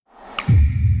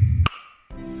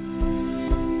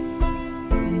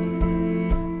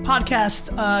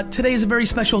podcast. Today is a very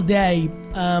special day.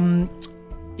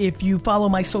 If you follow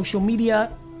my social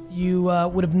media, you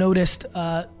would have noticed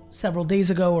several days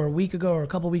ago or a week ago or a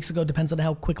couple weeks ago, depends on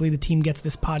how quickly the team gets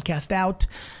this podcast out,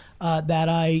 that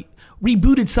I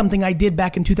rebooted something I did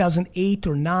back in 2008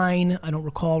 or 9, I don't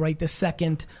recall right this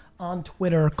second, on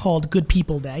Twitter called Good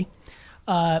People Day.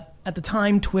 At the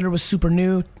time, Twitter was super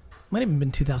new. Might have even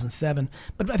been 2007,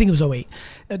 but I think it was 08.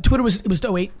 It was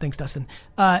 08. Thanks, Dustin.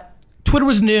 Twitter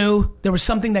was new. There was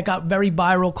something that got very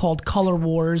viral called Color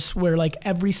Wars, where like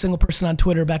every single person on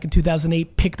Twitter back in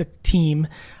 2008 picked a team.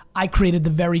 I created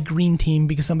the very green team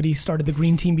because somebody started the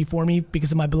green team before me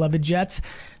because of my beloved Jets.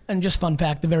 And just fun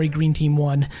fact, the very green team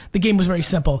won. The game was very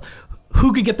simple.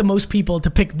 Who could get the most people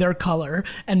to pick their color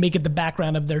and make it the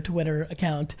background of their Twitter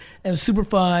account? And it was super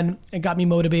fun. It got me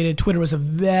motivated. Twitter was a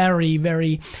very,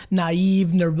 very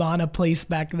naive Nirvana place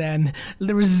back then.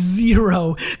 There was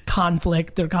zero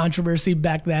conflict or controversy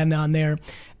back then on there.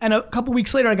 And a couple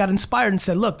weeks later, I got inspired and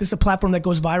said, look, this is a platform that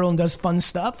goes viral and does fun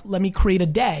stuff. Let me create a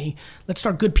day. Let's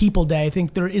start Good People Day. I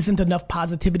think there isn't enough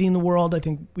positivity in the world. I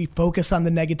think we focus on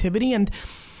the negativity. And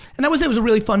that was it. It was a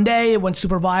really fun day. It went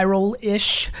super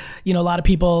viral-ish. You know, a lot of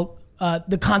people,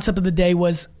 the concept of the day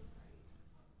was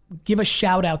give a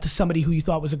shout out to somebody who you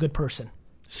thought was a good person.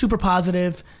 Super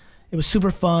positive. It was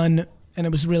super fun, and it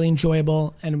was really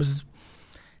enjoyable, and it was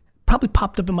probably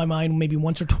popped up in my mind maybe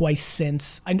once or twice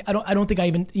since. I don't think I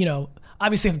even, you know,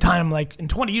 obviously at the time I'm like, in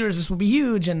 20 years this will be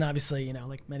huge, and obviously, you know,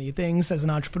 like many things as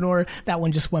an entrepreneur, that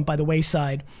one just went by the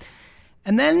wayside.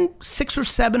 And then 6 or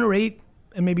 7 or 8,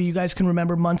 and maybe you guys can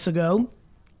remember months ago,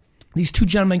 these two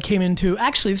gentlemen came into,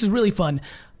 actually, this is really fun.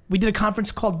 We did a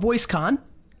conference called VoiceCon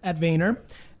at Vayner,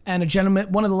 and a gentleman,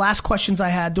 one of the last questions I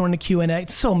had during the Q&A,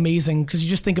 it's so amazing because you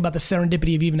just think about the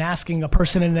serendipity of even asking a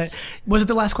person in it. Was it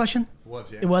the last question? It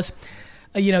was, yeah. It was?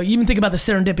 You know, you even think about the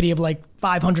serendipity of like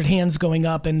 500 hands going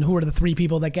up and who are the 3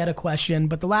 people that get a question.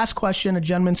 But the last question, a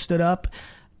gentleman stood up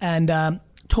and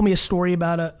told me a story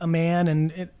about a man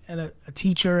and a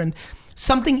teacher, and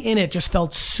something in it just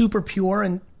felt super pure.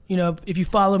 And, you know, if you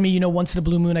follow me, you know, once in a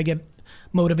blue moon, I get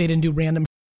motivated and do random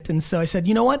shit. And so I said,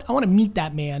 you know what? I want to meet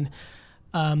that man.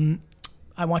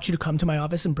 I want you to come to my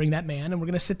office and bring that man, and we're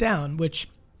going to sit down, which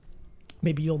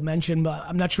maybe you'll mention, but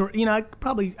I'm not sure. You know,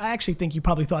 I actually think you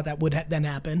probably thought that would then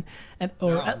happen. And,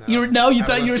 or you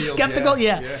thought you were skeptical.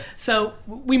 Yeah. So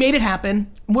we made it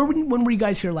happen. When were you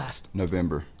guys here last?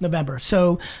 November.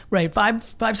 So, right.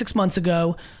 5-6 months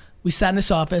ago, we sat in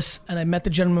this office, and I met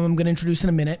the gentleman I'm going to introduce in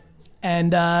a minute.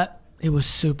 And it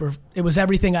was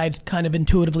everything I'd kind of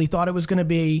intuitively thought it was going to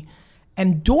be.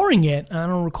 And during it, I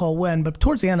don't recall when, but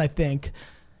towards the end, I think,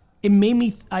 it made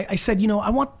me, I said, you know,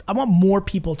 I want more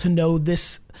people to know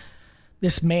this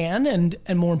man,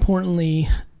 and more importantly,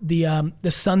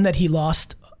 the son that he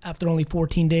lost after only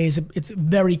 14 days. It's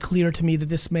very clear to me that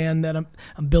this man that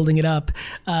I'm building it up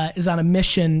is on a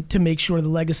mission to make sure the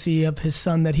legacy of his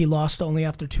son that he lost only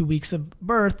after 2 weeks of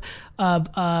birth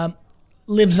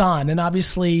lives on. And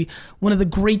obviously, one of the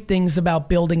great things about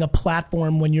building a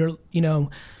platform when you're, you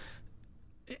know,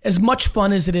 as much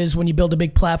fun as it is when you build a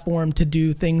big platform to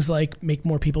do things like make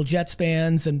more people Jets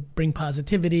fans and bring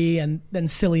positivity, and then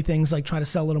silly things like try to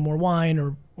sell a little more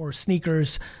wine or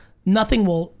sneakers, nothing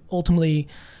will ultimately,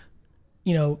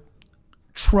 you know,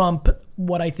 trump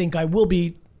what I think I will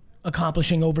be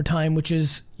accomplishing over time, which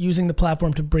is using the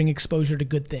platform to bring exposure to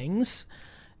good things.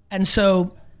 And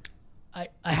so I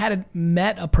had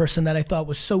met a person that I thought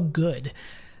was so good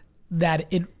that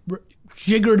it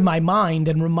jiggered my mind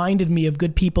and reminded me of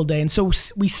Good People Day. And so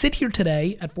we sit here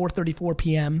today at 4:34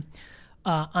 p.m.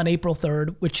 On April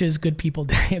 3rd, which is Good People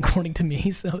Day, according to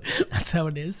me. So that's how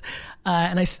it is.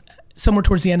 And somewhere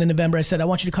towards the end of November, I said, I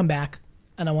want you to come back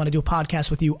and I want to do a podcast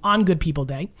with you on Good People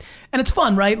Day. And it's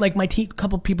fun, right? Like my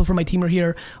couple people from my team are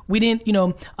here. We didn't, you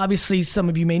know, obviously some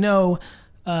of you may know,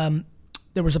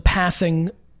 there was a passing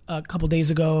a couple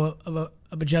days ago of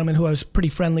a gentleman who I was very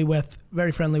friendly with,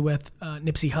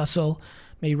 Nipsey Hussle,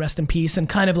 may he rest in peace, and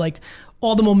kind of like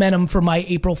all the momentum for my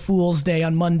April Fool's Day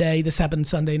on Monday, this happened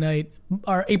Sunday night,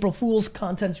 our April Fool's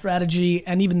content strategy,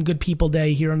 and even Good People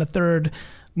Day here on the 3rd,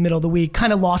 middle of the week,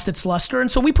 kind of lost its luster.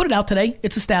 And so we put it out today.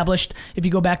 It's established. If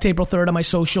you go back to April 3rd on my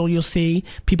social, you'll see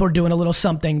people are doing a little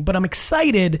something. But I'm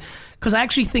excited because I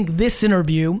actually think this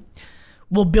interview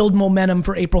will build momentum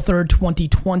for April 3rd,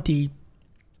 2020.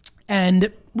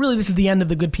 And really, this is the end of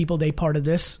the Good People Day part of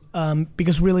this,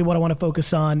 because really what I want to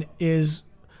focus on is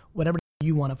whatever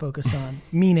you want to focus on.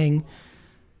 Meaning,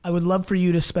 I would love for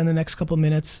you to spend the next couple of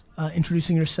minutes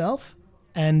introducing yourself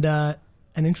and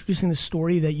introducing the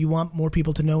story that you want more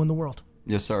people to know in the world.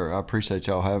 Yes, sir. I appreciate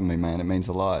y'all having me, man. It means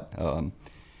a lot.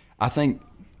 I think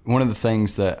one of the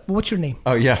things that... What's your name?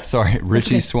 Oh, yeah, sorry.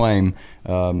 Richie okay. Swaim.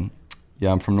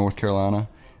 I'm from North Carolina,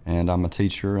 and I'm a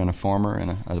teacher and a farmer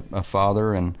and a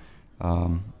father and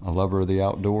a lover of the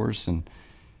outdoors. And,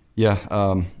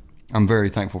 I'm very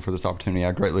thankful for this opportunity.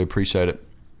 I greatly appreciate it.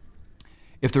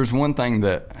 If there's one thing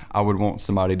that I would want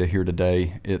somebody to hear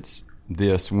today, it's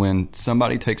this. When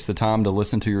somebody takes the time to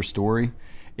listen to your story,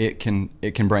 it can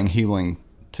bring healing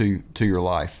to your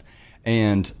life.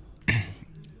 And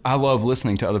I love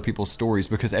listening to other people's stories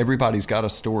because everybody's got a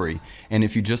story. And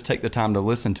if you just take the time to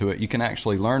listen to it, you can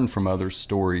actually learn from others'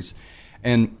 stories.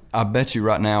 And I bet you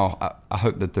right now, I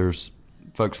hope that there's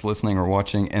folks listening or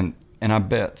watching, and I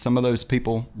bet some of those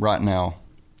people right now,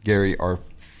 Gary, are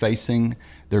facing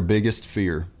their biggest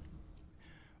fear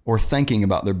or thinking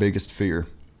about their biggest fear.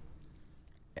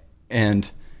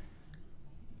 And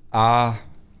I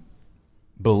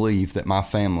believe that my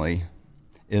family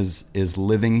is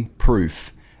living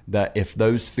proof that if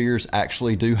those fears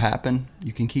actually do happen,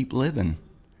 you can keep living.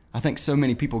 I think so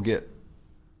many people get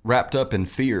wrapped up in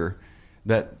fear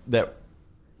that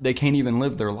they can't even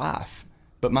live their life.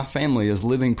 But my family is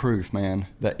living proof, man,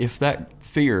 that if that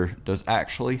fear does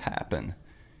actually happen,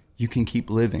 you can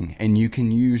keep living and you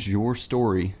can use your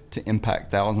story to impact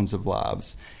thousands of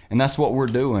lives. And that's what we're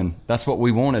doing. That's what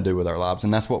we want to do with our lives,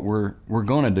 and that's what we're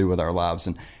going to do with our lives.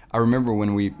 And I remember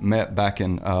when we met back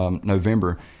in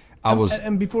November,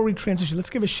 And before we transition,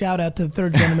 let's give a shout out to the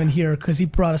third gentleman here because he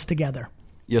brought us together.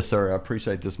 Yes, sir. I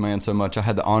appreciate this man so much. I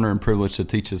had the honor and privilege to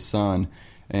teach his son,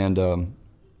 and I'm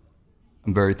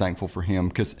very thankful for him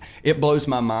because it blows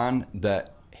my mind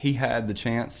that he had the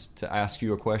chance to ask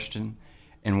you a question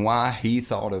and why he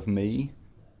thought of me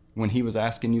when he was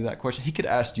asking you that question. He could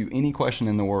have asked you any question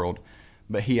in the world,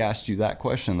 but he asked you that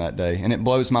question that day, and it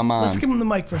blows my mind. Let's give him the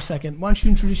mic for a second. Why don't you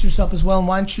introduce yourself as well, and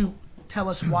why don't you tell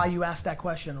us why you asked that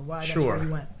question or why that's where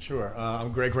you went. Sure.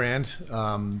 I'm Greg Rand.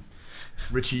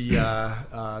 Richie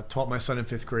taught my son in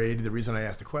 5th grade. The reason I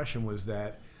asked the question was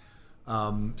that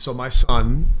so my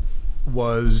son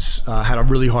had a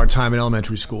really hard time in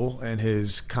elementary school, and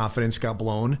his confidence got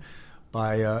blown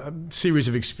by a series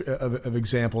of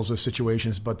examples of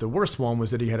situations. But the worst one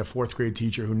was that he had a 4th grade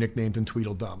teacher who nicknamed him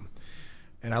Tweedledum.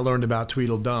 And I learned about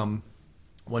Tweedledum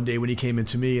one day when he came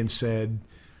into me and said,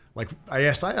 I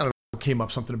don't know, came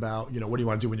up something about, what do you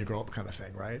want to do when you grow up kind of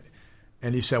thing, right?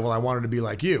 And he said, well, I wanted to be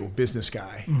like you, business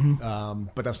guy,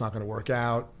 but that's not going to work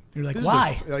out. You're like,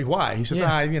 why? Why? He says, so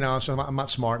I'm not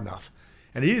smart enough.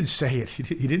 And he didn't say it. He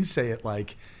didn't say it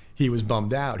like he was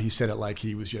bummed out. He said it like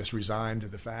he was just resigned to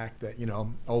the fact that,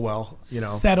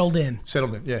 settled in,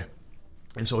 yeah.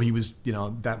 And so he was,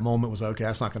 that moment was like, okay,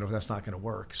 that's not going to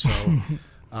work. So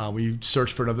we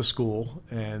searched for another school,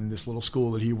 and this little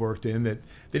school that he worked in that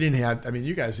they didn't have. I mean,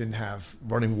 you guys didn't have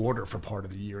running water for part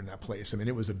of the year in that place. I mean,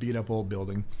 it was a beat up old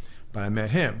building. But I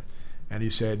met him, and he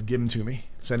said, "Give him to me,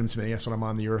 send him to me. That's what I'm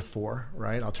on the earth for,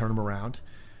 right? I'll turn him around."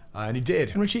 And he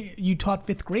did. And Richie, you taught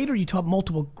 5th grade, or you taught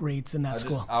multiple grades in that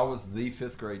school? I was the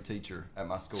 5th grade teacher at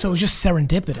my school. So it was just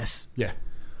serendipitous. Yeah.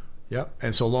 Yep.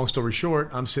 And so long story short,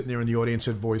 I'm sitting there in the audience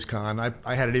at VoiceCon.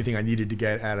 I had anything I needed to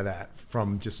get out of that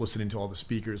from just listening to all the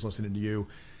speakers, listening to you.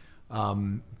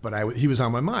 But he was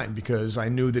on my mind because I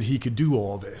knew that he could do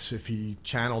all this. If he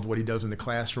channeled what he does in the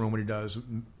classroom, what he does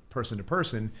person to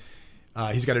person,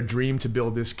 he's got a dream to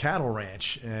build this cattle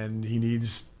ranch, and he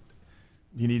needs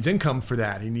income for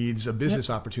that. He needs a business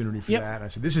opportunity for that. And I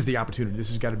said, this is the opportunity. This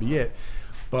has got to be it.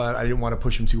 But I didn't want to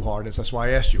push him too hard. That's why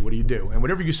I asked you, what do you do? And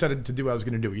whatever you said to do, I was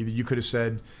going to do. Either you could have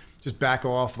said, just back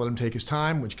off, let him take his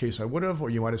time, which case I would have, or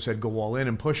you might have said, go all in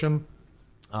and push him.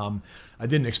 I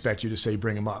didn't expect you to say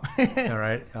bring him up. All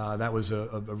right? That was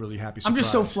a really happy surprise. I'm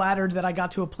just so flattered that I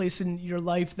got to a place in your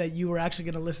life that you were actually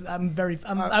going to listen.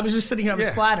 I was just sitting here. I was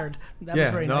flattered. That was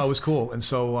very nice. It was cool. And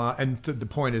so, the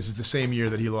point is, the same year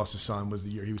that he lost his son was the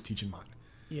year he was teaching mine.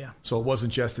 Yeah. So it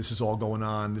wasn't just this is all going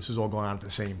on. This was all going on at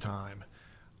the same time.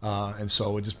 And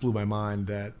so it just blew my mind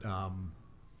that,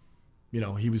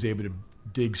 he was able to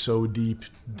dig so deep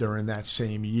during that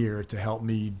same year to help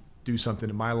me do something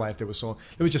in my life there was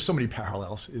just so many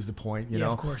parallels is the point,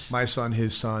 Of course. My son,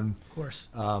 his son. Of course.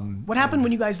 What happened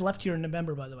when you guys left here in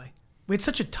November, by the way? We had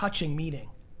such a touching meeting.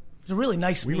 It was a really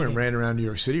nice meeting. We went and ran around New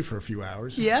York City for a few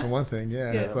hours. Yeah. For one thing,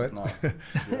 That was nice.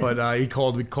 But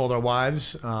we called our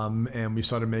wives, and we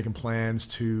started making plans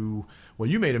to,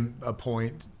 you made a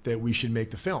point that we should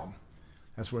make the film.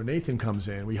 That's where Nathan comes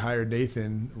in. We hired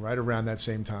Nathan right around that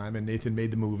same time, and Nathan made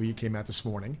the movie. It came out this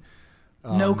morning.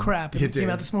 No crap. It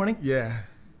came out this morning? Yeah.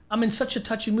 I'm in such a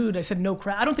touchy mood. I said no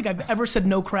crap. I don't think I've ever said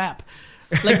no crap.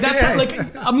 That's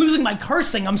how, I'm losing my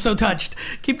cursing. I'm so touched.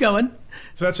 Keep going.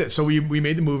 So that's it. So we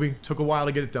made the movie. Took a while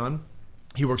to get it done.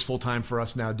 He works full time for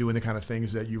us now, doing the kind of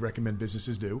things that you recommend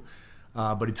businesses do.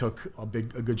 But he took a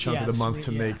good chunk of the month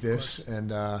to make this,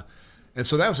 and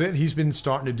so that was it. He's been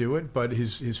starting to do it, but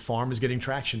his farm is getting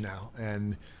traction now,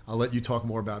 and I'll let you talk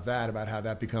more about that, about how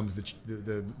that becomes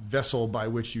the vessel by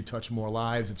which you touch more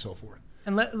lives and so forth.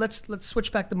 And let's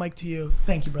switch back the mic to you.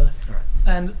 Thank you, brother. All right.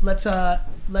 And let's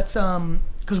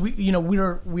because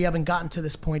we haven't gotten to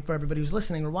this point for everybody who's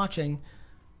listening or watching.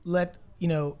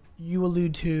 You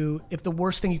allude to, if the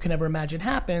worst thing you can ever imagine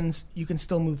happens, you can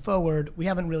still move forward. We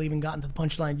haven't really even gotten to the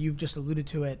punchline. You've just alluded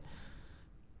to it.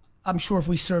 I'm sure if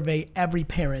we survey every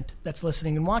parent that's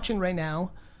listening and watching right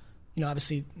now,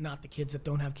 obviously not the kids that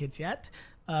don't have kids yet,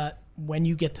 when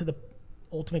you get to the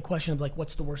ultimate question of like,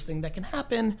 what's the worst thing that can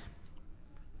happen,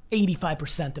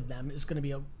 85% of them is going to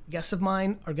be a guess of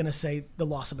mine, are going to say the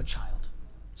loss of a child.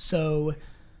 So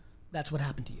that's what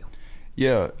happened to you.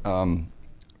 Yeah.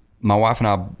 My wife and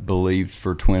I believed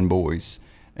for twin boys,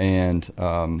 and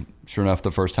sure enough, the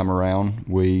first time around,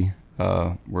 we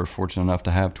were fortunate enough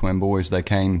to have twin boys. They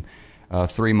came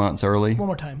 3 months early. One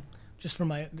more time, just for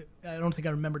I don't think I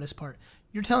remember this part.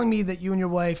 You're telling me that you and your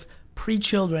wife,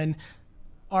 pre-children,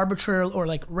 arbitrarily or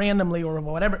like randomly or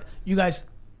whatever, you guys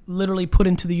literally put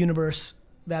into the universe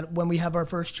that when we have our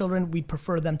first children, we'd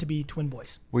prefer them to be twin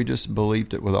boys. We just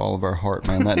believed it with all of our heart,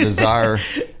 man. That desire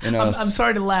in us. I'm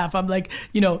sorry to laugh. I'm like,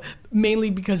 mainly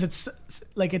because it's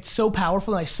so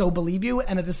powerful and I so believe you.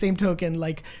 And at the same token,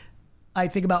 like, I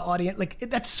think about audience, like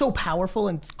that's so powerful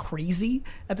and it's crazy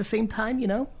at the same time,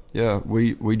 Yeah,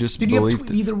 we just Did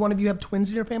believed it. Either one of you have twins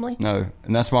in your family? No,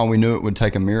 and that's why we knew it would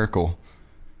take a miracle.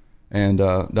 And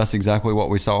that's exactly what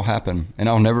we saw happen. And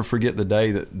I'll never forget the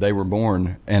day that they were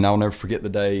born, and I'll never forget the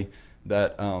day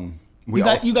that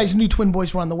you guys knew twin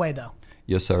boys were on the way, though.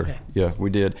 Yes, sir. Okay. Yeah, we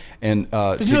did. And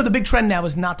because the big trend now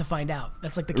is not to find out.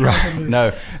 That's like the character move.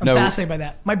 No, I'm fascinated by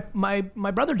that.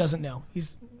 My brother doesn't know.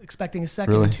 He's expecting his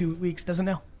second in 2 weeks. Doesn't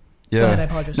know. Yeah. Go ahead, I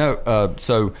apologize. No.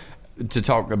 So to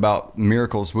talk about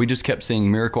miracles, we just kept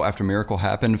seeing miracle after miracle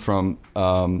happen from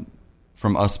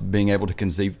us being able to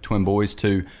conceive twin boys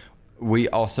to. We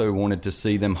also wanted to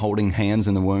see them holding hands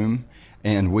in the womb,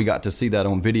 and we got to see that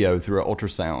on video through an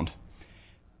ultrasound.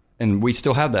 And we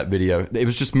still have that video. It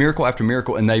was just miracle after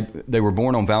miracle, and they were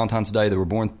born on Valentine's Day. They were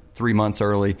born 3 months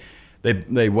early.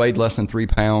 They weighed less than 3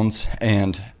 pounds,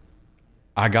 and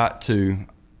I got to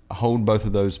hold both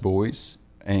of those boys,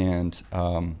 and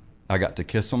I got to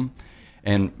kiss them.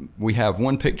 And we have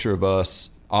one picture of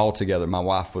us all together. My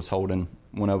wife was holding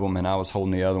one of them, and I was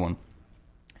holding the other one.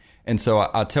 And so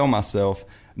I tell myself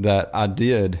that I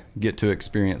did get to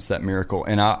experience that miracle.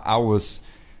 And I was,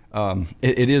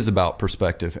 it is about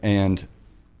perspective. And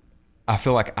I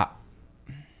feel like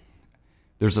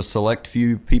there's a select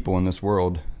few people in this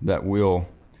world that will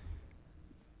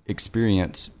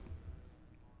experience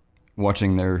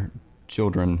watching their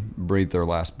children breathe their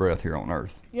last breath here on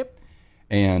earth. Yep.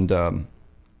 And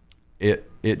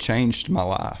it changed my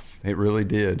life. It really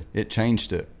did. It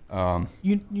changed it.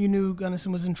 You knew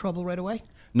Gunnison was in trouble right away?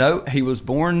 No, he was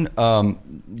born,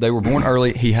 they were born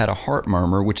early. He had a heart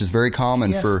murmur, which is very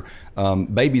common for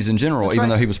babies in general, That's even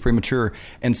right. though he was premature.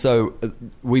 And so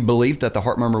we believed that the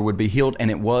heart murmur would be healed,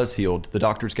 and it was healed. The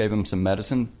doctors gave him some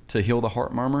medicine to heal the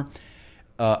heart murmur.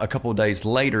 A couple of days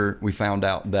later, we found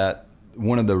out that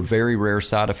one of the very rare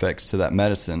side effects to that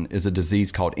medicine is a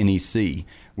disease called NEC,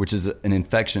 which is an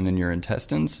infection in your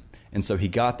intestines. And so he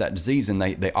got that disease, and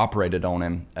they operated on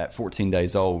him at 14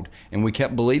 days old. And we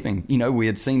kept believing, we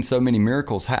had seen so many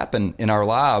miracles happen in our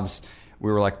lives.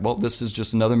 We were like, well, this is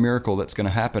just another miracle that's going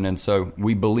to happen. And so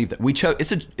we believe that we chose.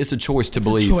 It's a choice to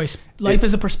believe. It's a choice. Life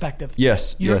is a perspective.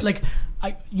 Yes. Yes. Like,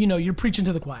 you're preaching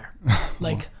to the choir.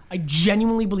 Like, I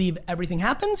genuinely believe everything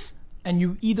happens, and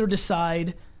you either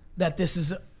decide that this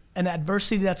is an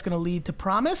adversity that's going to lead to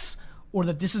promise, or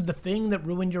that this is the thing that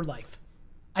ruined your life.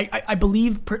 I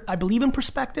believe in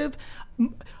perspective.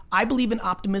 I believe in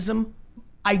optimism.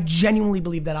 I genuinely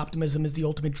believe that optimism is the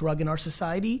ultimate drug in our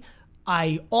society.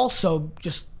 I also,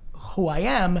 just who I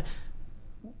am,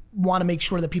 want to make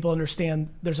sure that people understand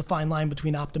there's a fine line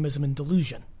between optimism and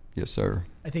delusion. Yes, sir.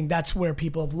 I think that's where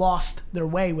people have lost their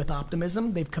way with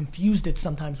optimism. They've confused it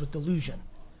sometimes with delusion.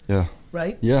 Yeah.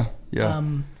 Right? Yeah. Yeah.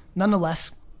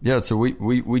 Nonetheless. Yeah, so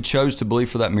we chose to believe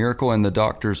for that miracle, and the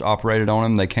doctors operated on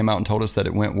him. They came out and told us that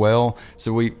it went well.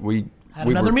 So we had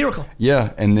another miracle.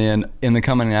 Yeah, and then in the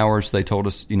coming hours, they told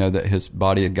us, that his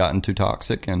body had gotten too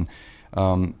toxic, and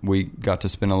we got to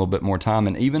spend a little bit more time.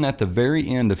 And even at the very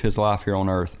end of his life here on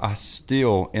earth, I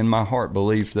still, in my heart,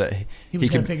 believed that he was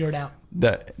going to figure it out.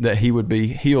 That he would be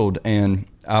healed, and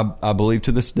I believe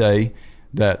to this day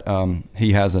that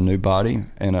he has a new body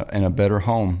and a better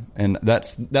home, and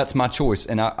that's my choice,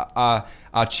 and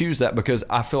I choose that because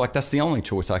I feel like that's the only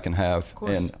choice I can have. Of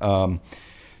course. And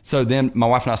so then my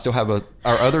wife and I still have our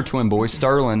other twin boy,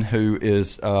 Sterling, who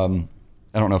is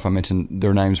I don't know if I mentioned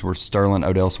their names were Sterling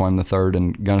Odell Swaim III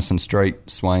and Gunnison Strait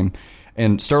Swaim.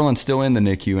 And Sterling's still in the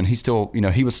NICU, and he's still,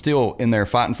 he was still in there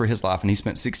fighting for his life, and he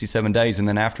spent 67 days. And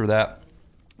then after that,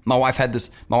 my wife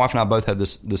and I both had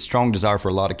this strong desire for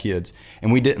a lot of kids,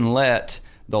 and we didn't let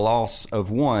the loss of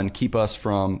one keep us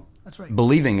from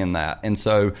believing in that. And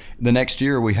so the next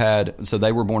year so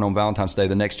they were born on Valentine's Day.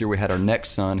 The next year we had our next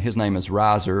son. His name is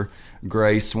Riser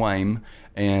Gray Swaim,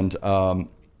 and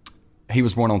he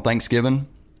was born on Thanksgiving,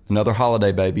 another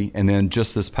holiday baby. And then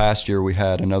just this past year, we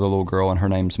had another little girl, and her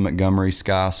name's Montgomery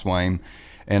Sky Swaim.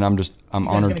 And I'm you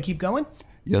honored. Guys going to keep going?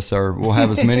 Yes, sir. We'll have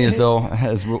as many as we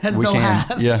they'll can.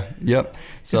 have. Yeah, yep.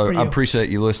 So I you. appreciate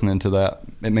you listening to that.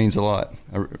 It means a lot.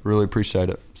 I really appreciate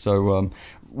it. So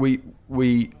we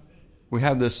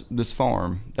have this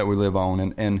farm that we live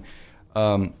on, and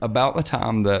about the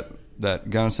time that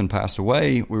Gunnison passed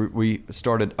away, we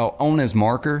started on his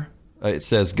marker. It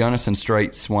says Gunnison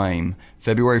Strait Swaim,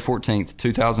 February 14th,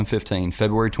 2015,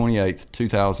 February 28th,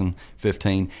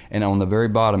 2015. And on the very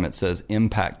bottom it says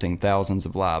impacting thousands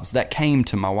of lives. That came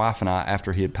to my wife and I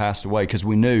after he had passed away, because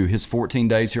we knew his 14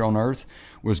 days here on earth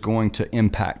was going to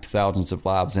impact thousands of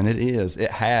lives. And it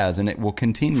has, and it will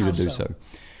continue to do so.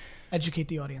 Educate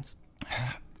the audience.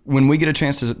 When we get a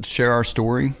chance to share our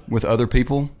story with other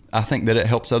people, I think that it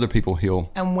helps other people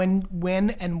heal. And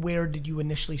when and where did you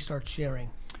initially start sharing?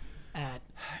 At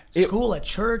school, at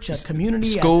church, at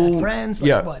community, at friends?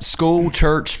 What? School,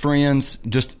 church, friends,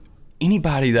 just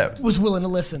anybody that was willing to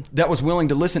listen.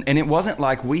 And it wasn't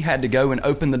like we had to go and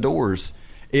open the doors.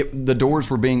 The doors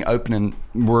were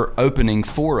were opening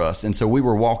for us, and so we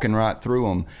were walking right through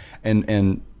them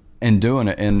and doing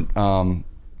it, and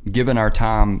giving our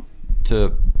time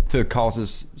to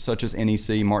causes such as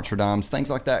NEC, March for Dimes, things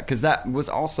like that, because that was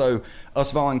also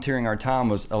us volunteering our time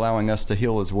was allowing us to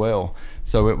heal as well.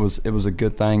 So it was a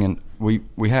good thing, and we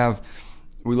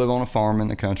live on a farm in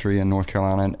the country in North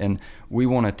Carolina, and we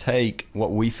want to take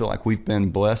what we feel like we've been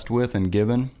blessed with and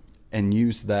given, and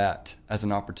use that as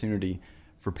an opportunity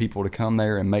for people to come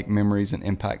there and make memories and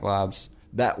impact lives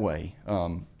that way.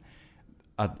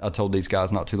 I told these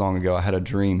guys not too long ago I had a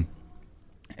dream,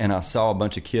 and I saw a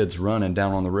bunch of kids running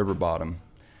down on the river bottom.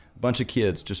 A bunch of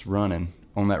kids just running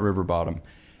on that river bottom.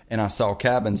 And I saw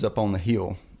cabins up on the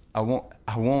hill. I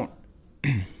want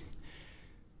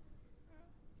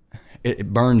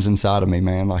it burns inside of me,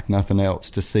 man, like nothing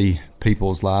else, to see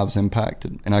people's lives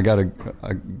impacted. And I got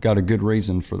a good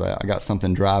reason for that. I got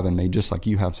something driving me, just like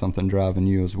you have something driving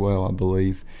you as well, I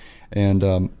believe.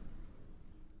 And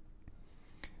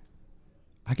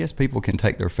I guess people can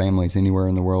take their families anywhere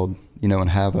in the world, and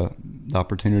have the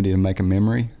opportunity to make a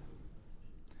memory.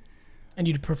 And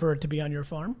you'd prefer it to be on your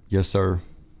farm? Yes, sir.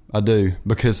 I do,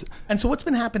 because... And so what's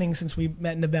been happening since we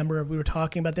met in November? We were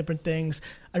talking about different things.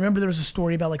 I remember there was a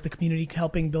story about the community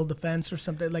helping build a fence or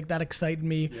something like that. Excited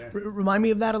me. Yeah. Remind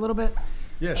me of that a little bit.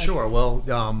 Yeah, sure.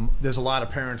 Well, there's a lot of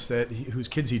parents whose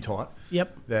kids he taught.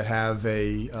 Yep. That have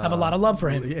a lot of love for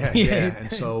him. Yeah.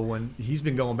 And so when he's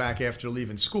been going back after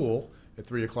leaving school at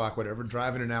 3:00, whatever,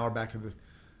 driving an hour back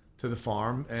to the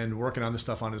farm and working on the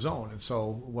stuff on his own. And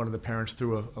so one of the parents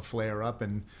threw a flare up,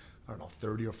 and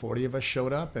 30 or 40 of us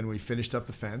showed up, and we finished up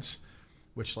the fence,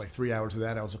 which 3 hours of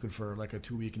that, I was looking for a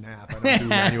 2-week nap. I don't do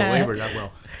manual labor that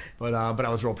well. But I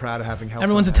was real proud of having helped.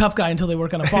 Everyone's a tough guy until they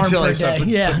work on a farm for a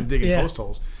day. Digging post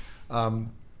holes.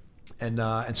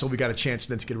 And so we got a chance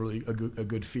then to get a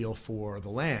good feel for the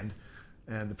land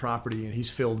and the property, and he's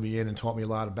filled me in and taught me a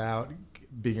lot about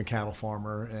being a cattle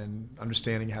farmer and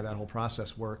understanding how that whole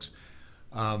process works.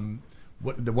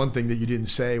 The one thing that you didn't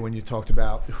say when you talked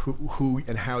about who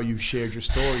and how you shared your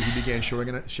story, he began sharing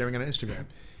on Instagram.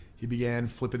 He began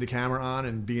flipping the camera on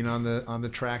and being on the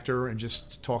tractor and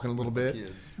just talking a little bit.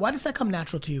 Why does that come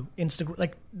natural to you?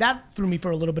 Instagram, that threw me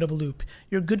for a little bit of a loop.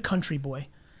 You're a good country boy,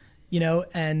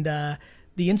 and the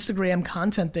Instagram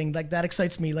content thing, that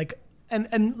excites me.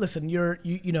 And listen,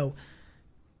 you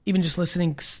even just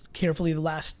listening carefully the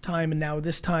last time and now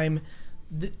this time,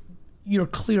 you're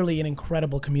clearly an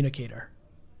incredible communicator.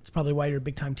 It's probably why you're a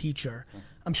big-time teacher.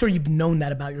 I'm sure you've known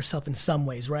that about yourself in some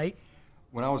ways, right?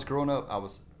 When I was growing up, I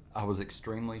was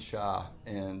extremely shy,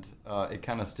 and it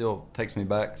kind of still takes me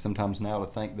back sometimes now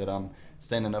to think that I'm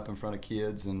standing up in front of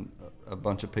kids and a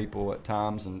bunch of people at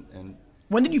times. And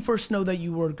when did you first know that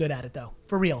you were good at it, though?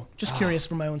 For real, just curious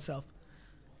for my own self.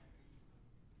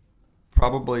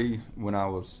 Probably when I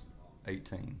was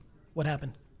 18. What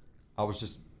happened? I was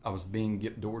just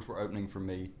doors were opening for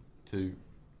me to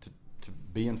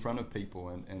be in front of people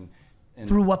and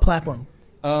Through what platform?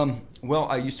 Well,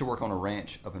 I used to work on a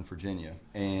ranch up in Virginia,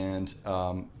 and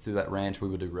through that ranch we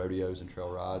would do rodeos and trail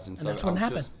rides, and so that's what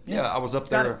happened. I was up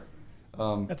Got there.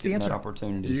 That's the answer. That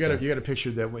opportunity. You got to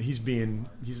picture that when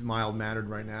he's mild mannered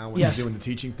right now when Yes. he's doing the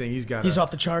teaching thing. He's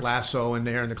off the charts. Lasso in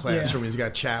there in the classroom. Yeah. He's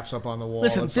got chaps up on the wall.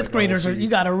 Listen, It's fifth like, graders oh, you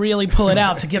got to really pull it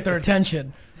out to get their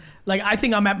attention. Like, I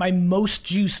think I'm at my most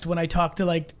juiced when I talk to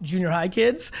like junior high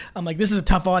kids. I'm like, this is a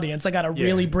tough audience. I got to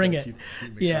really bring it. Keep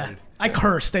 'em Yeah. excited. I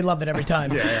curse. They love it every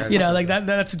time. Yeah, you know, like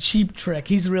that's a cheap trick.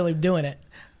 He's really doing it.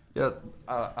 Yeah,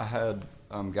 I had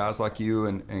guys like you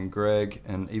and Greg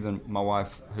and even my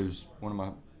wife, who's one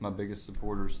of my biggest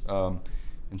supporters,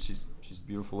 and she's a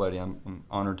beautiful lady. I'm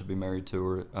honored to be married to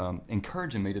her,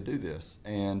 encouraging me to do this.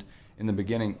 And in the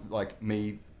beginning, like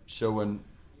me showing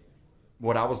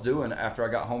what I was doing after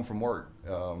I got home from work,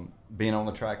 being on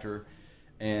the tractor.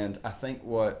 And I think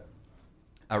what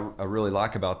I really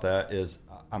like about that is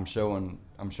I'm showing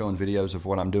videos of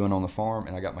what I'm doing on the farm,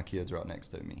 and I got my kids right next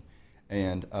to me.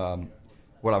 And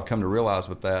what I've come to realize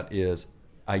with that is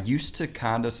I used to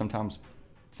kind of sometimes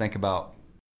think about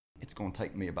it's going to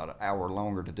take me about an hour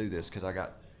longer to do this because I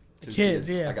got two kids.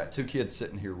 Yeah. I got two kids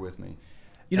sitting here with me.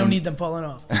 You don't need them falling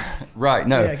off. Right,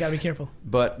 no. Yeah, got to be careful.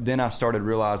 But then I started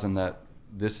realizing that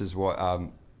this is what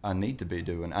I need to be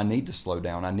doing. I need to slow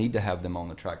down. I need to have them on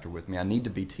the tractor with me. I need to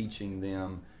be teaching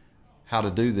them how to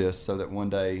do this so that one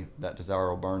day that desire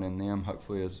will burn in them,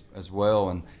 hopefully as well.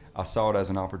 And I saw it as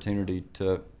an opportunity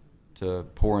to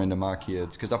pour into my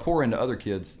kids, because I pour into other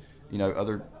kids, you know,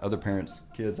 other parents'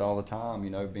 kids all the time, you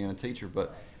know, being a teacher.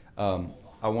 But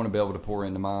I want to be able to pour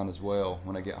into mine as well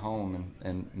when I get home,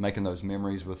 and making those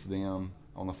memories with them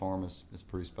on the farm is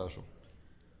pretty special.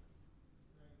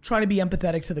 Try to be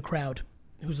empathetic to the crowd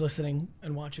who's listening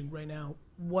and watching right now.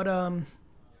 What do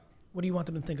you want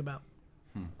them to think about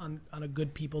on a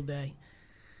good people day?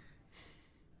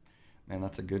 Man,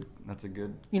 that's a good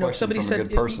You know, if somebody from said, a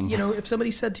good person. you know, if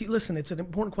somebody said to you, listen, it's an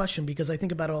important question because I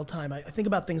think about it all the time. I think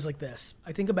about things like this.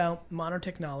 I think about modern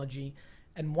technology,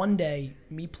 and one day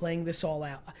me playing this all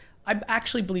out. I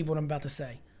actually believe what I'm about to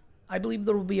say. I believe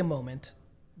there will be a moment,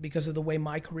 because of the way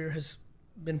my career has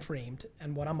been framed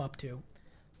and what I'm up to,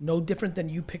 no different than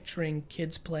you picturing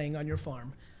kids playing on your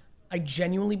farm. I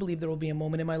genuinely believe there will be a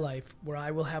moment in my life where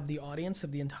I will have the audience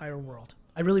of the entire world.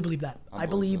 I really believe that. I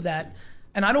believe that.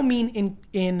 And I don't mean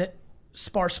in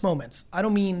sparse moments. I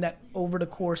don't mean that over the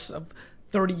course of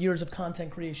 30 years of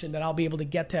content creation that I'll be able to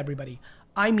get to everybody.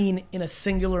 I mean in a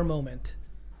singular moment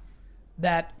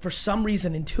that for some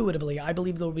reason intuitively I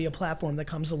believe there will be a platform that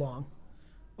comes along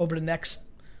over the next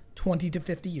 20 to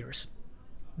 50 years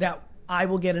that I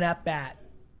will get an at-bat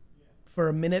for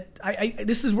a minute.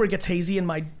 This is where it gets hazy in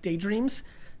my daydreams,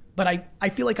 but I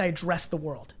feel like I address the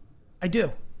world. I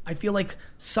do. I feel like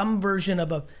some version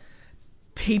of a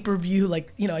pay-per-view,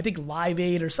 like, you know, I think Live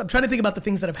Aid or something. I'm trying to think about the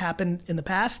things that have happened in the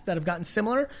past that have gotten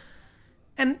similar.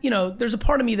 And, you know, there's a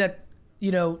part of me that,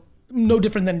 you know, no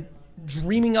different than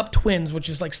Dreaming Up Twins, which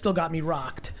is like still got me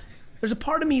rocked. There's a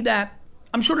part of me that,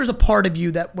 I'm sure there's a part of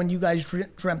you that when you guys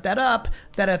dreamt that up,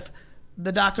 that if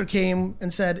the doctor came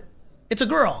and said, it's a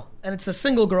girl and it's a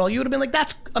single girl, you would have been like,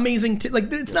 that's amazing too.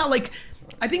 Like, it's not like,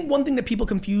 I think one thing that people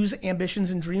confuse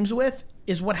ambitions and dreams with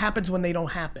is what happens when they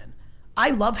don't happen.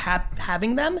 I love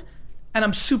having them, and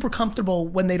I'm super comfortable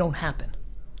when they don't happen.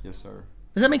 Yes, sir.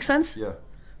 Does that make sense? Yeah.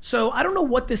 So I don't know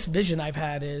what this vision I've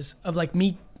had is of like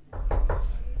me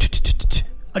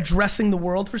addressing the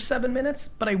world for 7 minutes,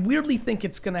 but I weirdly think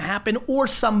it's going to happen, or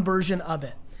some version of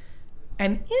it.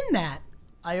 And in that,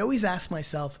 I always ask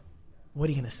myself, what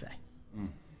are you going to say?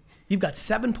 You've got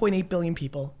 7.8 billion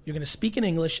people. You're going to speak in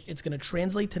English. It's going to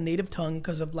translate to native tongue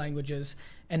because of languages.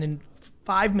 And in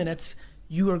 5 minutes,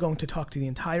 you are going to talk to the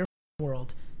entire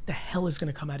world. The hell is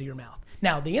going to come out of your mouth?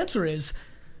 Now, the answer is,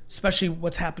 especially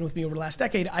what's happened with me over the last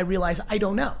decade, I realize I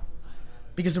don't know.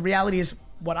 Because the reality is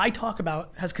what I talk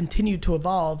about has continued to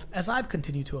evolve as I've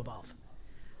continued to evolve.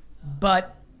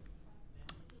 But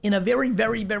in a very,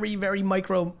 very, very, very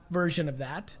micro version of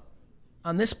that,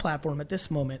 on this platform at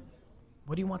this moment,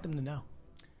 what do you want them to know?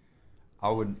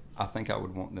 I think I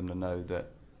would want them to know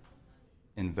that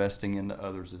investing into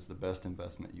others is the best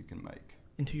investment you can make.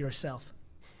 Into yourself,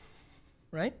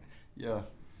 right? Yeah.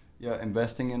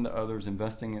 Investing into others,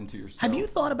 investing into yourself. Have you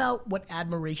thought about what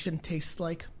admiration tastes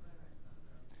like?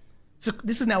 So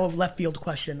this is now a left field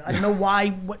question. I don't know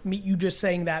why you just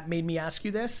saying that made me ask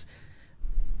you this,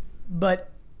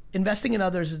 but investing in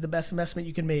others is the best investment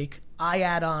you can make. I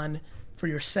add on for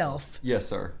yourself. Yes,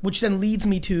 sir. Which then leads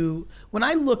me to, when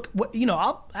I look,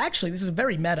 this is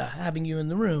very meta having you in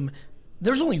the room.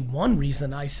 There's only one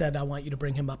reason I said I want you to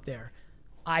bring him up there.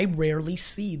 I rarely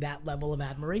see that level of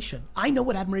admiration. I know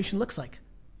what admiration looks like.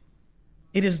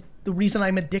 It is the reason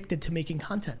I'm addicted to making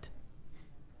content.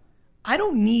 I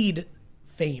don't need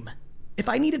fame. If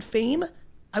I needed fame,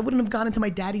 I wouldn't have gone into my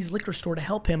daddy's liquor store to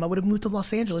help him. I would have moved to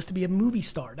Los Angeles to be a movie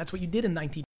star. That's what you did in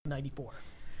 1994.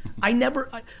 I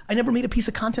never made a piece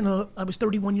of content until I was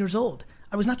 31 years old.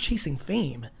 I was not chasing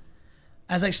fame.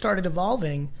 As I started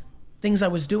evolving, things I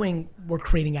was doing were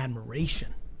creating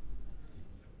admiration,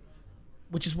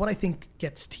 which is what I think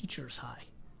gets teachers high.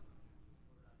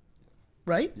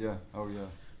 Right? Yeah. Oh, yeah.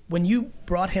 When you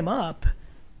brought him up,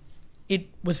 it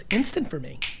was instant for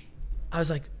me. I was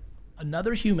like,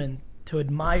 another human to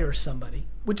admire somebody,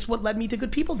 which is what led me to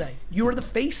Good People Day. You were the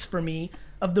face for me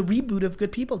of the reboot of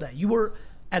Good People Day. You were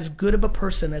as good of a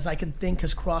person as I can think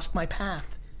has crossed my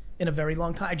path in a very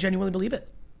long time. I genuinely believe it.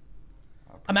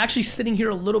 I'm actually sitting here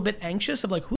a little bit anxious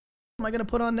of like, who am I going to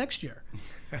put on next year?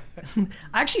 I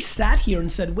actually sat here and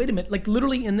said, wait a minute, like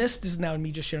literally in this is now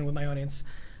me just sharing with my audience.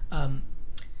 I'm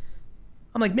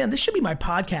like, man, this should be my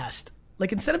podcast.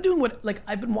 Like instead of doing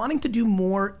I've been wanting to do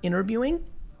more interviewing,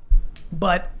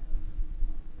 but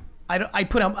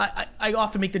I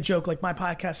often make the joke, like my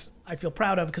podcast I feel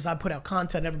proud of because I put out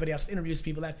content, everybody else interviews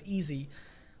people, that's easy.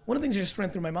 One of the things that just ran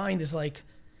through my mind is like,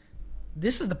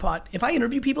 this is the pot. If I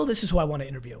interview people, this is who I want to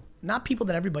interview. Not people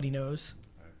that everybody knows,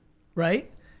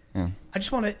 right? Yeah. I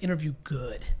just want to interview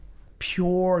good,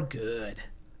 pure good,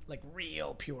 like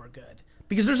real pure good.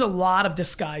 Because there's a lot of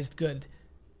disguised good.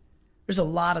 There's a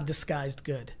lot of disguised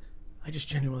good. I just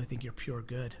genuinely think you're pure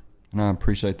good. And I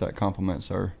appreciate that compliment,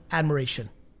 sir. Admiration.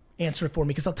 Answer it for me,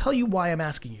 because I'll tell you why I'm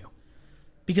asking you.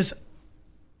 Because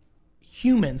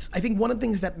humans, I think one of the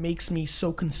things that makes me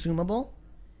so consumable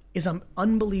is I'm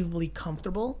unbelievably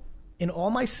comfortable in all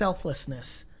my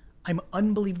selflessness. I'm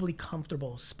unbelievably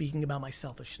comfortable speaking about my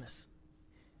selfishness.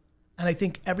 And I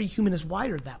think every human is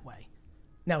wired that way.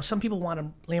 Now, some people want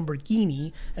a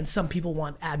Lamborghini and some people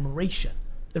want admiration.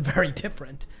 They're very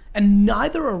different. And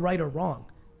neither are right or wrong.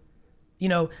 You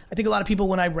know, I think a lot of people,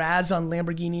 when I razz on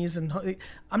Lamborghinis, and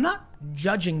I'm not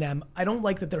judging them. I don't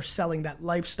like that they're selling that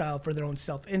lifestyle for their own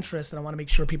self-interest, and I want to make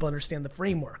sure people understand the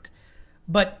framework.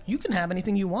 But you can have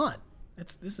anything you want.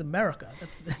 This is America.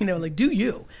 That's, do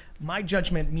you. My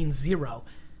judgment means zero.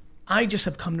 I just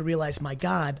have come to realize, my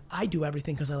God, I do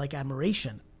everything because I like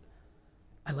admiration.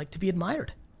 I like to be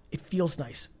admired. It feels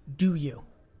nice. Do you?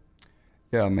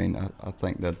 Yeah, I mean, I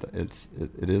think that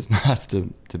it is nice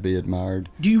to be admired.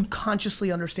 Do you consciously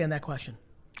understand that question?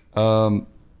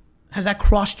 Has that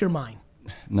crossed your mind?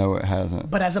 No, it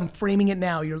hasn't. But as I'm framing it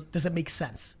now, does it make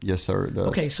sense? Yes, sir, it does.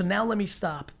 Okay, so now let me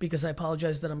stop, because I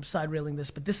apologize that I'm side-railing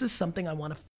this, but this is something I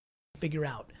want to figure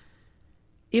out.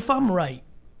 If I'm right,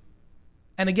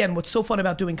 and again, what's so fun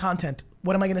about doing content,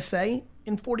 what am I going to say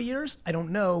in 40 years? I don't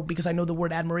know, because I know the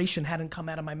word admiration hadn't come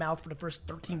out of my mouth for the first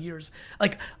 13 years.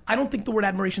 Like, I don't think the word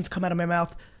admiration's come out of my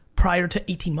mouth prior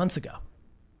to 18 months ago.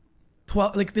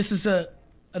 12, like, this is so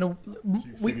you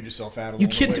figured yourself out a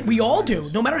little bit. We all do.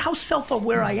 No matter how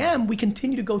self-aware I am, we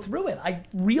continue to go through it.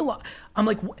 I'm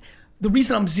like, the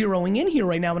reason I'm zeroing in here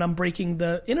right now and I'm breaking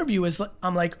the interview is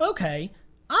I'm like, okay,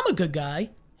 I'm a good guy.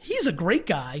 He's a great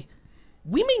guy.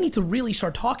 We may need to really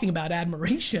start talking about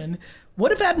admiration.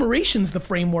 What if admiration's the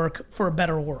framework for a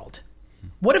better world?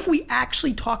 What if we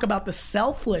actually talk about the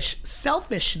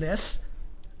selfishness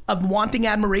of wanting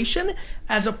admiration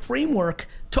as a framework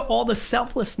to all the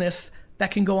selflessness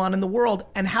that can go on in the world?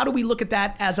 And how do we look at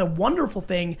that as a wonderful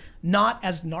thing, not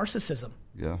as narcissism?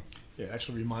 Yeah. Yeah, it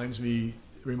actually reminds me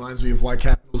of why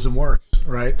capitalism works,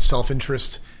 right?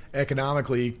 Self-interest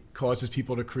economically causes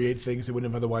people to create things they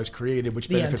wouldn't have otherwise created, which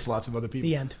benefits lots of other people.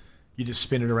 The end. You just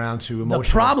spin it around to emotion.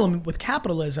 The problem with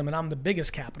capitalism, and I'm the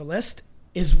biggest capitalist,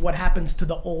 is what happens to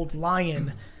the old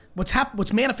lion.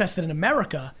 What's manifested in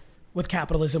America with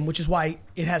capitalism, which is why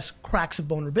it has cracks of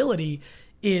vulnerability,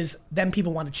 is then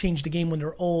people want to change the game when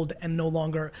they're old and no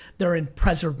longer they're in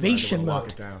preservation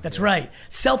mode. That's right.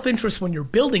 Self-interest when you're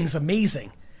building is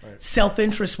amazing. Right.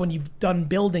 Self-interest when you've done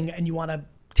building and you want to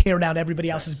tear down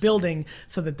everybody else's building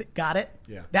so that got it?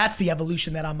 Yeah. That's the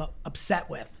evolution that I'm upset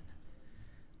with.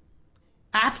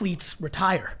 Athletes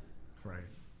retire. Right.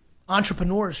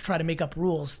 Entrepreneurs try to make up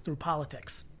rules through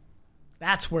politics.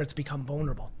 That's where it's become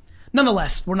vulnerable.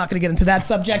 Nonetheless, we're not going to get into that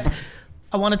subject.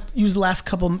 I want to use the last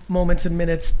couple moments and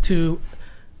minutes to,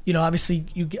 obviously,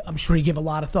 I'm sure you give a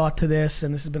lot of thought to this,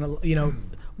 and this has been,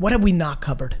 what have we not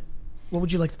covered? What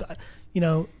would you like to,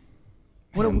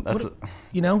 what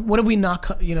have we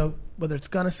not, whether it's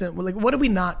Gunnison, like what have we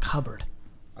not covered?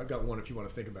 I've got one if you want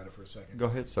to think about it for a second. Go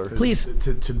ahead, sir. Please.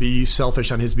 To be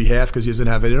selfish on his behalf because he doesn't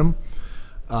have it in him.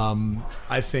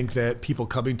 I think that people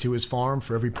coming to his farm,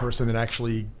 for every person that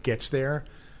actually gets there,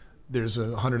 there's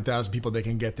 100,000 people that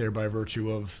can get there by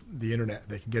virtue of the internet.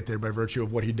 They can get there by virtue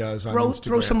of what he does on Instagram.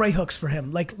 Throw some right hooks for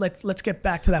him. Like let's get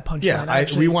back to that punchline.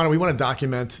 Yeah, we want to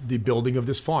document the building of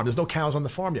this farm. There's no cows on the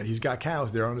farm yet. He's got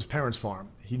cows there on his parents' farm.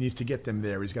 He needs to get them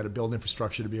there. He's got to build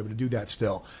infrastructure to be able to do that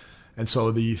still. And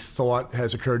so the thought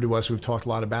has occurred to us. We've talked a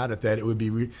lot about it that it would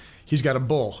be. He's got a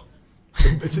bull.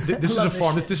 This is a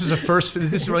farm. This is a first.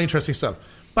 This is really interesting stuff.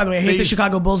 By the way, I hate the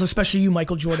Chicago Bulls, especially you,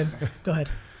 Michael Jordan. Go ahead.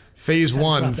 Phase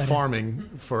one farming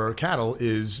for cattle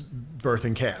is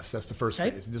birthing calves. That's the first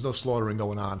phase. There's no slaughtering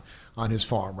going on his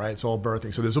farm, right? It's all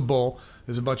birthing. So there's a bull,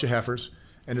 there's a bunch of heifers,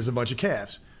 and there's a bunch of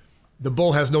calves. The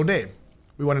bull has no name.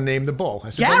 We want to name the bull. I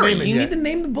said, Gary. You need to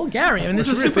name the bull Gary. I mean, this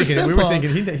is super simple. We were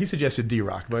thinking, he suggested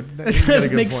D-Rock, but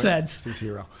that makes sense. He's his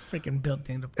hero. Freaking built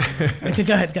into. Okay,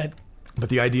 go ahead. But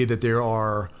the idea that there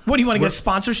are... What, do you want to get a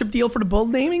sponsorship deal for the bull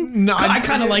naming? No. I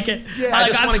kind of like it. Yeah,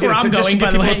 that's where I'm going,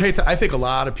 by the way. I think a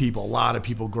lot of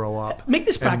people grow up. Make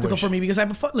this practical for me because I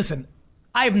have listen,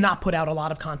 I have not put out a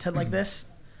lot of content like this.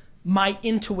 My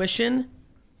intuition,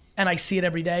 and I see it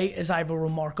every day, is I have a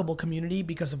remarkable community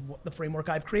because of the framework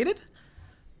I've created.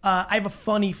 I have a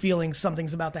funny feeling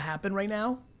something's about to happen right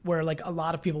now where like a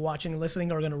lot of people watching and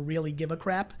listening are going to really give a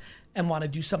crap and want to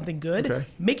do something good. Okay.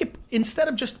 Make it, instead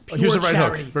of just pure here's the right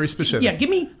charity. Hook. Very specific. Yeah, give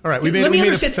me. All right, let me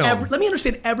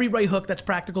understand every right hook that's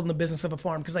practical in the business of a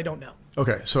farm because I don't know.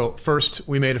 Okay, so first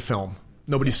we made a film.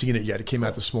 Nobody's seen it yet. It came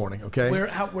out this morning. Okay.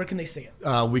 Where can they see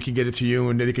it? We can get it to you,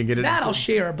 and they can get it. That I'll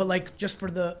share, but like just for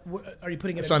the. Are you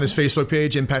putting it? It's on his Facebook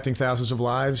page, Impacting Thousands of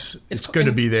Lives. It's going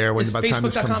to be there by the time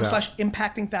this comes out.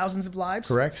 Facebook.com/Impacting Thousands of Lives.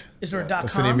 Correct. Is there a .com?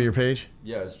 What's the name of your page?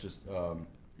 Yeah, it's just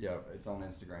it's on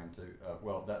Instagram too.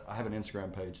 I have an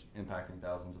Instagram page, Impacting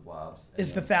Thousands of Lives.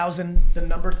 Is the 1,000 the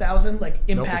number 1,000 like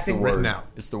impacting? Nope, it's the word. Now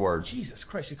it's the word. Jesus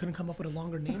Christ! You couldn't come up with a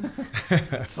longer name.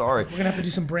 Sorry. We're gonna have to do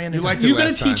some branding. You're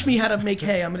gonna teach me how to make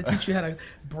hay. I'm gonna teach you how to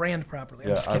brand properly.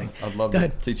 I'm just kidding. I'd love to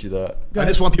teach you that. I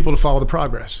just want people to follow the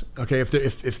progress. Okay,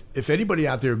 if anybody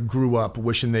out there grew up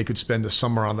wishing they could spend a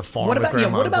summer on the farm with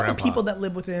grandma what about and grandpa, the people that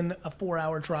live within a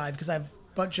 4-hour drive? Because I've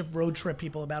bunch of road trip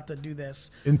people about to do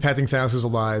this. Impacting Thousands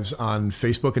of Lives on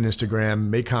Facebook and Instagram.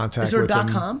 Make contact with them. Is there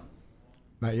a .com?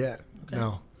 Not yet. Okay.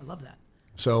 No. I love that.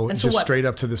 So just straight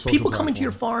up to the social people coming to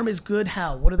your farm is good.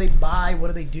 How? What do they buy? What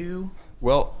do they do?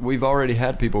 Well, we've already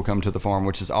had people come to the farm,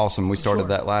 which is awesome. We started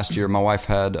that last year. My wife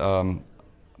had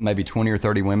maybe 20 or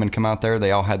 30 women come out there.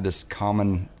 They all had this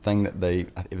common thing that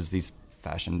it was these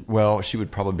fashion, well, she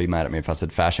would probably be mad at me if I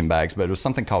said fashion bags, but it was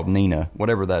something called Nina,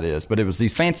 whatever that is. But it was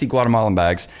these fancy Guatemalan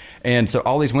bags. And so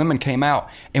all these women came out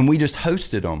and we just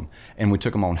hosted them. And we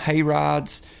took them on hay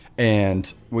rides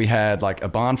and we had like a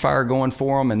bonfire going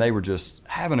for them and they were just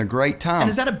having a great time. And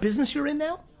is that a business you're in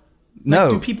now?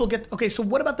 No. Do people okay, so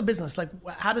what about the business? Like,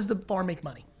 how does the farm make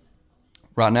money?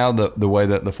 Right now, the way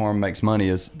that the farm makes money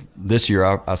is this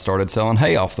year I started selling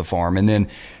hay off the farm. And then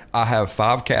I have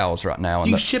 5 cows right now. Do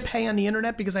you ship hay on the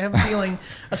internet? Because I have a feeling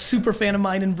a super fan of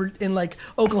mine in like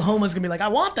Oklahoma is gonna be like, I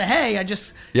want the hay.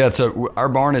 Yeah. So our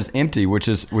barn is empty, which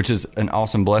is an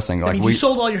awesome blessing. Like you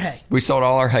sold all your hay. We sold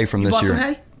all our hay from this year. You bought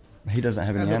some hay? He doesn't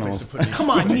have any animals. Come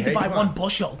on, you need to buy 1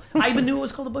 bushel. I even knew it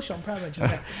was called a bushel. I'm proud of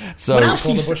it. So what else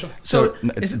do you bushel? So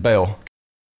it's bale.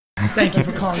 Thank you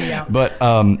for calling me out. But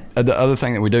the other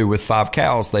thing that we do with 5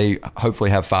 cows, they hopefully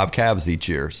have 5 calves each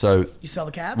year. So you sell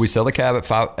the calves? We sell the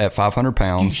calf at 500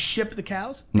 pounds. Do you ship the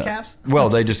cows? The calves? Well,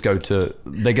 they just go to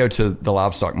the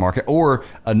livestock market, or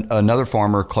another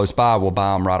farmer close by will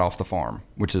buy them right off the farm,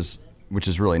 which is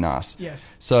really nice. Yes.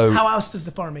 So how else does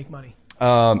the farm make money?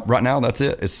 Right now, that's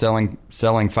it. It's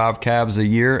selling 5 calves a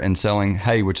year and selling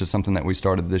hay, which is something that we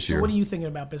started this year. What are you thinking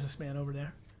about, businessman over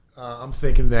there? I'm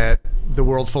thinking that the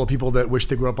world's full of people that wish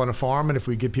they grew up on a farm, and if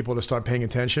we get people to start paying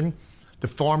attention, the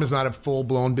farm is not a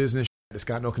full-blown business. It's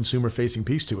got no consumer-facing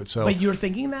piece to it. So, but you're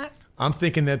thinking that? I'm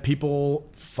thinking that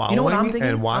people following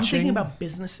and watching. I'm thinking about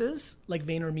businesses like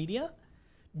VaynerMedia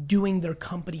doing their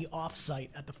company offsite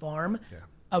at the farm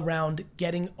around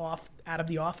getting out of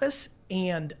the office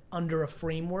and under a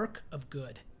framework of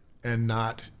good. And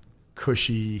not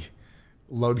cushy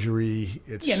luxury.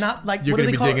 It's not like you're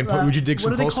going to be digging. Would you dig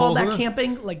some post holes? What do they call that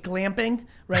camping? Like glamping,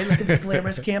 right? Like this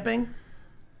glamorous camping.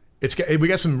 We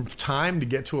got some time to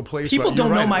get to a place. People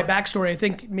don't know my backstory. I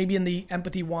think maybe in the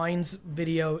Empathy Wines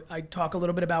video, I talk a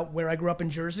little bit about where I grew up in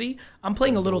Jersey. I'm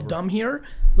playing a little dumb here.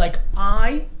 Like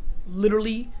I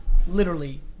literally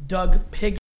dug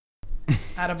pig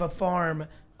out of a farm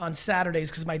on Saturdays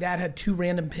because my dad had 2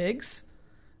 random pigs.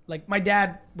 Like, my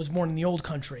dad was born in the old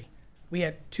country. We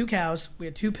had 2 cows, we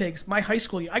had 2 pigs. My high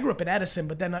school year, I grew up in Edison,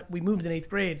 but then we moved in 8th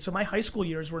grade. So my high school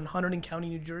years were in Hunterdon County,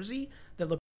 New Jersey, that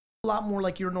look a lot more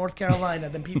like your North Carolina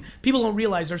than people don't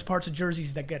realize there's parts of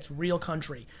Jersey's that gets real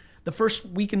country. The first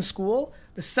week in school,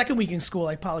 the second week in school,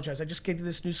 I apologize, I just came to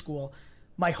this new school.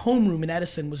 My homeroom in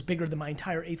Edison was bigger than my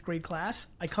entire 8th grade class.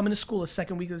 I come into school the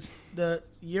second week of the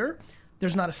year,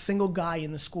 there's not a single guy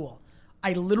in the school.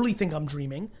 I literally think I'm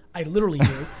dreaming. I literally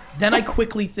do. Then I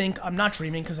quickly think I'm not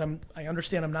dreaming because I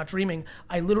understand I'm not dreaming.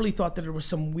 I literally thought that there was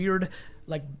some weird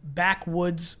like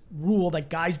backwoods rule that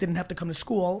guys didn't have to come to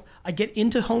school. I get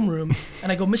into homeroom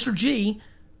and I go, Mr. G,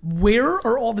 where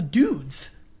are all the dudes?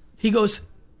 He goes,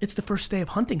 it's the first day of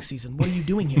hunting season. What are you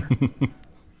doing here?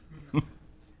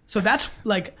 So that's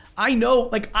like, I know,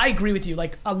 like I agree with you.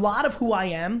 Like a lot of who I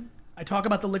am, I talk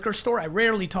about the liquor store. I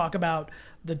rarely talk about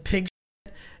the pig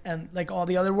and like all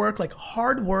the other work. Like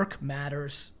hard work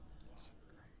matters.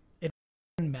 It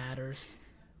matters.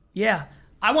 Yeah,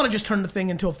 I want to just turn the thing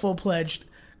into a full-fledged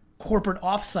corporate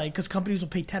offsite because companies will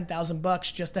pay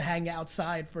 $10,000 just to hang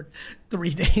outside for 3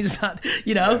 days.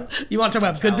 You know, you want to talk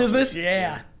about good business?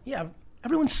 Yeah.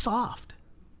 Everyone's soft.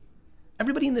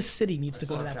 Everybody in this city needs to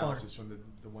go to that farm. From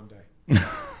the one day.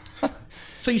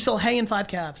 So you sell hay and 5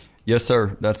 calves. Yes,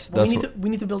 sir. We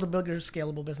need to build a bigger,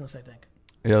 scalable business, I think.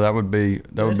 Yeah, that would be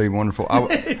wonderful.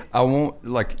 I won't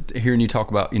like hearing you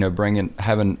talk about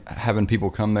having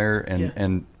people come there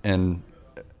and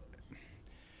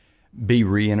be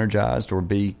re-energized or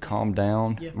be calmed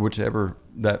down, whichever.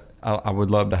 That I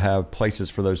would love to have places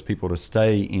for those people to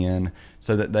stay in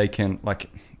so that they can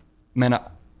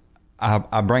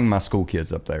I bring my school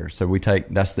kids up there, so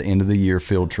that's the end of the year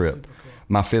field trip. Cool.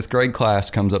 My 5th grade class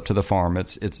comes up to the farm.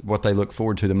 It's what they look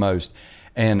forward to the most.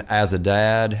 And as a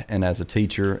dad and as a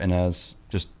teacher and as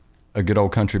just a good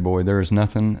old country boy, there is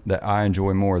nothing that I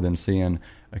enjoy more than seeing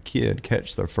a kid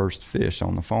catch their first fish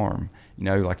on the farm. You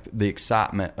know, like the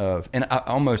excitement of, and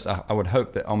I would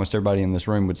hope that almost everybody in this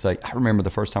room would say, I remember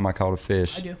the first time I caught a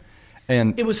fish. I do.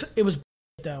 And it was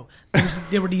though.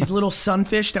 There were these little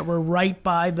sunfish that were right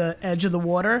by the edge of the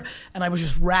water, and I was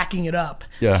just racking it up.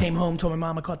 Yeah. Came home, told my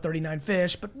mom I caught 39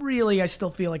 fish, but really I still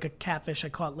feel like a catfish I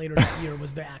caught later that year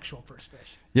was the actual first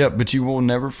fish. Yeah, but you will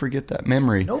never forget that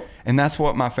memory. Nope. And that's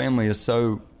what my family is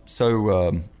so.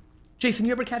 Jason,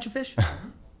 you ever catch a fish?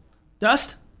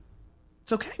 Dust?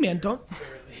 It's okay, man. Don't.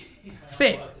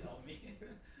 Fit.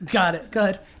 Got it.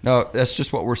 Good. No, that's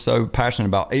just what we're so passionate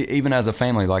about. Even as a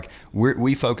family, like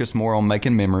we focus more on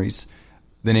making memories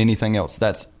than anything else.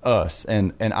 That's us,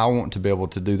 and I want to be able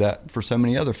to do that for so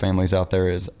many other families out there.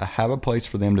 Is have a place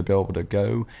for them to be able to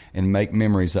go and make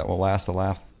memories that will last a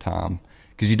lifetime.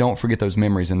 Because you don't forget those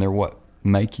memories, and they're what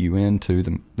make you into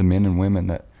the men and women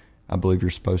that I believe you're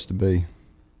supposed to be.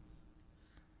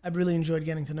 I've really enjoyed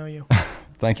getting to know you.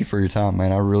 Thank you for your time,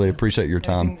 man. I really appreciate your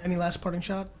time. Any last parting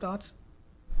thoughts?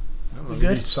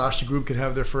 Maybe Sasha Group could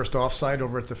have their first offsite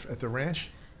over at the ranch.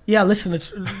 Yeah, listen,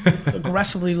 it's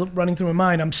aggressively running through my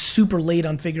mind. I'm super late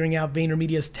on figuring out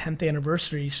VaynerMedia's 10th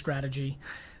anniversary strategy.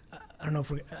 I don't know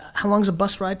if how long's a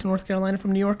bus ride to North Carolina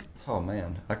from New York? Oh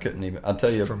man, I couldn't even. I'll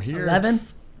tell you from here. 11.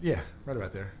 Yeah, right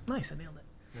about there. Nice, I nailed it.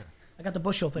 Yeah. I got the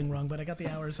bushel thing wrong, but I got the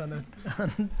hours on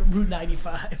Route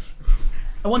 95.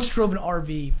 I once drove an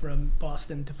RV from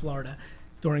Boston to Florida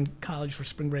during college for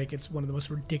spring break. It's one of the most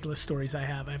ridiculous stories I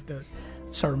have. I have to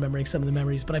start remembering some of the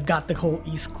memories, but I've got the whole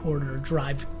East Corridor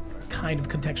drive kind of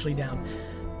contextually down.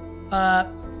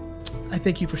 I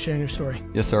thank you for sharing your story.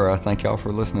 Yes, sir. I thank y'all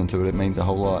for listening to it. It means a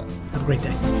whole lot. Have a great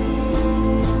day.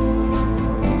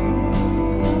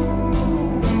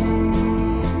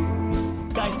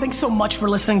 Guys, thanks so much for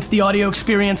listening to the audio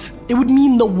experience. It would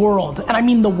mean the world, and I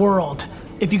mean the world,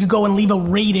 if you could go and leave a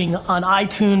rating on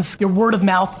iTunes. Your word of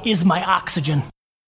mouth is my oxygen.